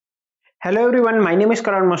Hello everyone, my name is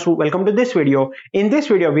Karan Mashru. Welcome to this video. In this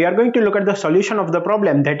video, we are going to look at the solution of the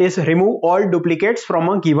problem, that is remove all duplicates from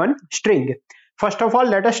a given string. First of all,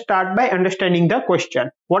 let us start by understanding the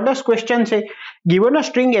question. What does question say? Given a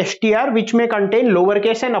string str which may contain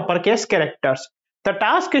lowercase and uppercase characters. The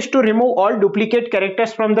task is to remove all duplicate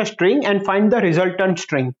characters from the string and find the resultant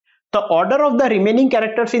string. The order of the remaining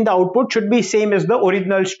characters in the output should be same as the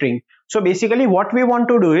original string. So basically what we want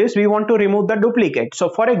to do is we want to remove the duplicate. So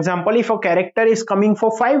for example, if a character is coming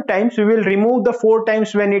for 5 times, we will remove the 4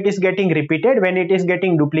 times when it is getting repeated, when it is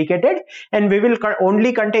getting duplicated, and we will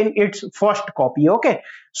only contain its first copy. Okay,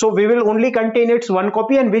 so we will only contain its one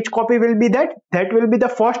copy, and which copy will be that? That will be the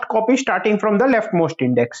first copy starting from the leftmost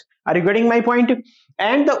index. Are you getting my point?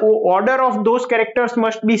 And the order of those characters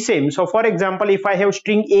must be same. So for example, if I have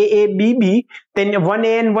string AABB, then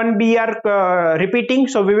 1A and 1B are repeating,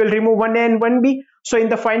 so we will remove 1A and 1B. So in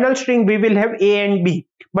the final string we will have A and B,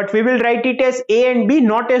 but we will write it as A and B,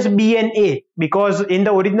 not as B and A, because in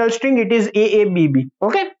the original string it is AABB.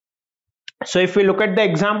 Okay, so if we look at the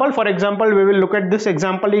example, for example, we will look at this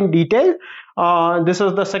example in detail. This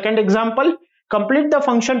is the second example. Complete the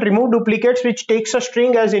function remove duplicates, which takes a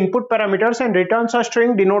string as input parameters and returns a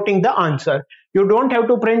string denoting the answer. You don't have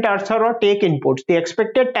to print answer or take inputs. The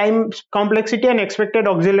expected time complexity and expected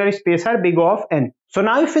auxiliary space are big O of n. So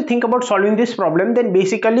now if we think about solving this problem, then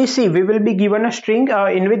basically see, we will be given a string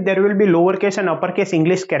in which there will be lowercase and uppercase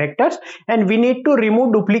English characters, and we need to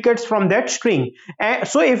remove duplicates from that string.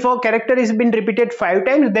 So if a character has been repeated 5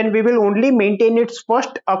 times, then we will only maintain its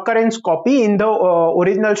first occurrence copy in the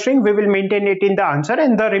original string. We will maintain it in the answer,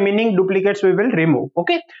 and the remaining duplicates we will remove.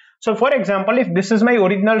 Okay, so for example, if this is my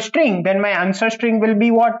original string, then my answer string will be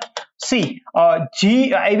what? See,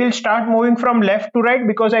 G, I will start moving from left to right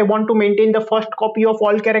because I want to maintain the first copy of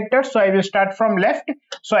all characters. So I will start from left.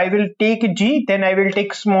 So I will take G, then I will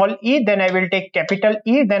take small e, then I will take capital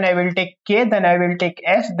E, then I will take K, then I will take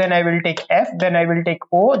S, then I will take F, then I will take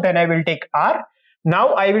O, then I will take R. Now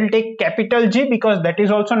I will take capital G because that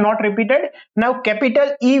is also not repeated. Now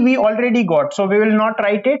capital E we already got, so we will not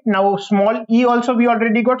write it. Now small e also we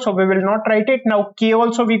already got, so we will not write it. Now K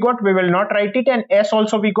also we got, we will not write it, and S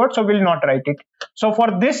also we got, so we will not write it. So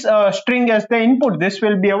for this string as the input, this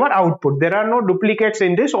will be our output. There are no duplicates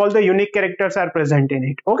in this, all the unique characters are present in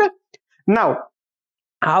it. Okay, now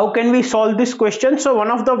how can we solve this question? So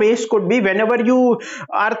one of the ways could be, whenever you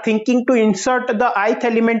are thinking to insert the ith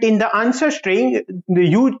element in the answer string,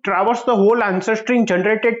 you traverse the whole answer string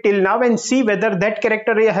generated till now and see whether that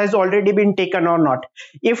character has already been taken or not.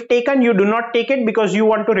 If taken, you do not take it because you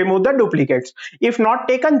want to remove the duplicates. If not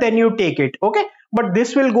taken, then you take it. Okay, but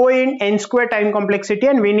this will go in n square time complexity,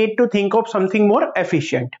 and we need to think of something more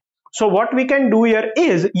efficient. So what we can do here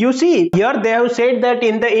is, you see here they have said that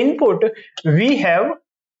in the input we have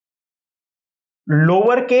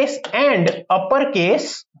lowercase and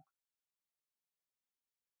uppercase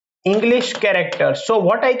English characters. So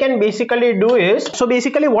what I can basically do is,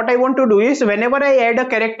 what I want to do is, whenever I add a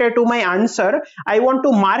character to my answer, I want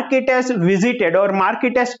to mark it as visited or mark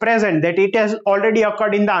it as present, that it has already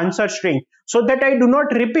occurred in the answer string, so that I do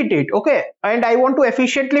not repeat it. Okay, and I want to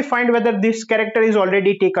efficiently find whether this character is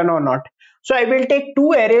already taken or not. So I will take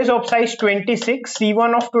two arrays of size 26,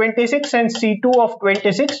 C1 of 26 and C2 of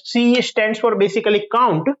 26. C stands for basically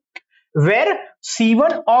count, where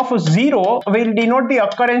C1 of 0 will denote the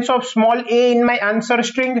occurrence of small a in my answer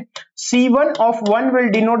string, C1 of 1 will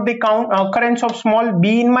denote the occurrence of small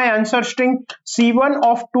b in my answer string, C1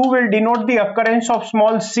 of 2 will denote the occurrence of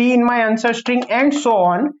small c in my answer string, and so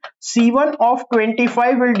on. C1 of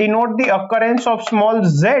 25 will denote the occurrence of small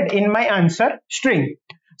z in my answer string.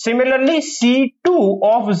 Similarly, C2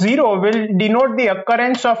 of 0 will denote the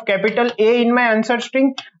occurrence of capital A in my answer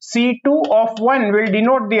string, C2 of 1 will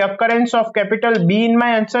denote the occurrence of capital B in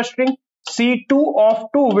my answer string, C2 of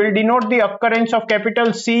 2 will denote the occurrence of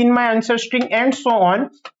capital C in my answer string, and so on.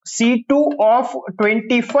 C2 of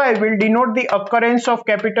 25 will denote the occurrence of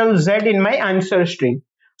capital Z in my answer string.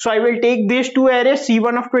 So I will take these two arrays,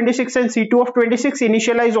 C1 of 26 and C2 of 26,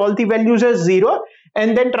 initialize all the values as 0,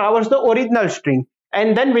 and then traverse the original string.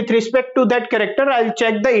 And then with respect to that character, I'll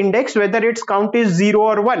check the index whether its count is 0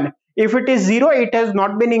 or 1. If it is 0, it has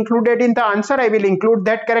not been included in the answer. I will include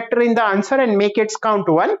that character in the answer and make its count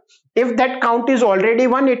 1. If that count is already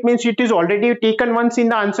 1, it means it is already taken once in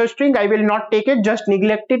the answer string. I will not take it, just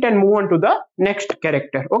neglect it and move on to the next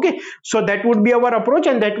character. Okay, so that would be our approach,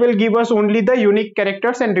 and that will give us only the unique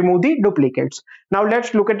characters and remove the duplicates. Now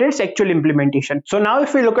let's look at its actual implementation. So now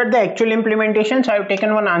if we look at the actual implementation, so I have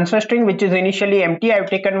taken one answer string which is initially empty. I have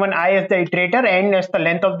taken one I as the iterator, n as the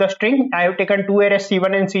length of the string. I have taken two arrays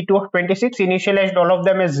C1 and C2 of 26, initialized all of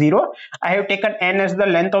them as 0. I have taken n as the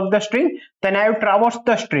length of the string. Then I have traversed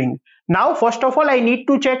the string. Now first of all I need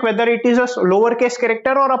to check whether it is a lowercase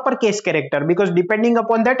character or uppercase character, because depending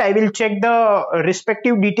upon that I will check the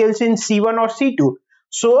respective details in C1 or C2.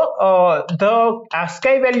 So the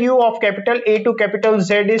ASCII value of capital A to capital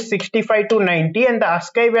Z is 65 to 90, and the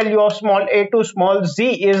ASCII value of small a to small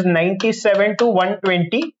z is 97 to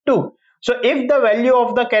 122. So if the value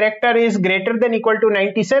of the character is greater than equal to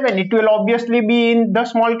 97, it will obviously be in the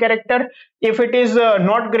small character. If it is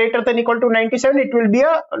not greater than equal to 97, it will be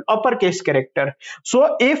a uppercase character.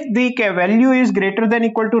 So if the value is greater than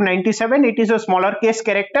equal to 97, it is a smaller case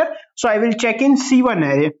character. So I will check in C1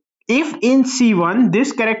 array. If in C1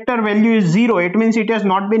 this character value is 0, it means it has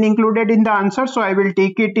not been included in the answer. So I will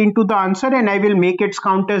take it into the answer and I will make its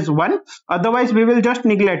count as 1. Otherwise we will just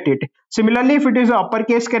neglect it. Similarly, if it is an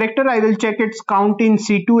uppercase character, I will check its count in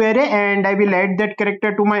C2 array and I will add that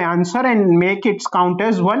character to my answer and make its count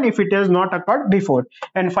as 1 if it has not occurred before.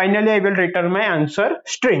 And finally I will return my answer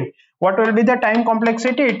string. What will be the time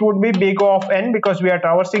complexity? It would be big O of n, because we are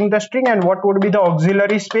traversing the string. And what would be the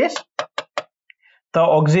auxiliary space? The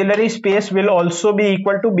auxiliary space will also be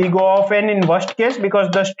equal to big O of n in worst case, because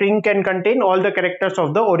the string can contain all the characters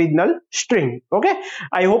of the original string. Okay,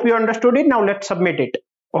 I hope you understood it. Now let's submit it.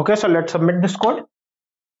 Okay, so let's submit this code.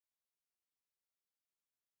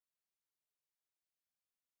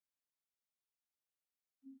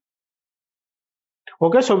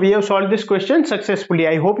 Okay, so we have solved this question successfully.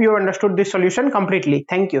 I hope you understood this solution completely.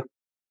 Thank you.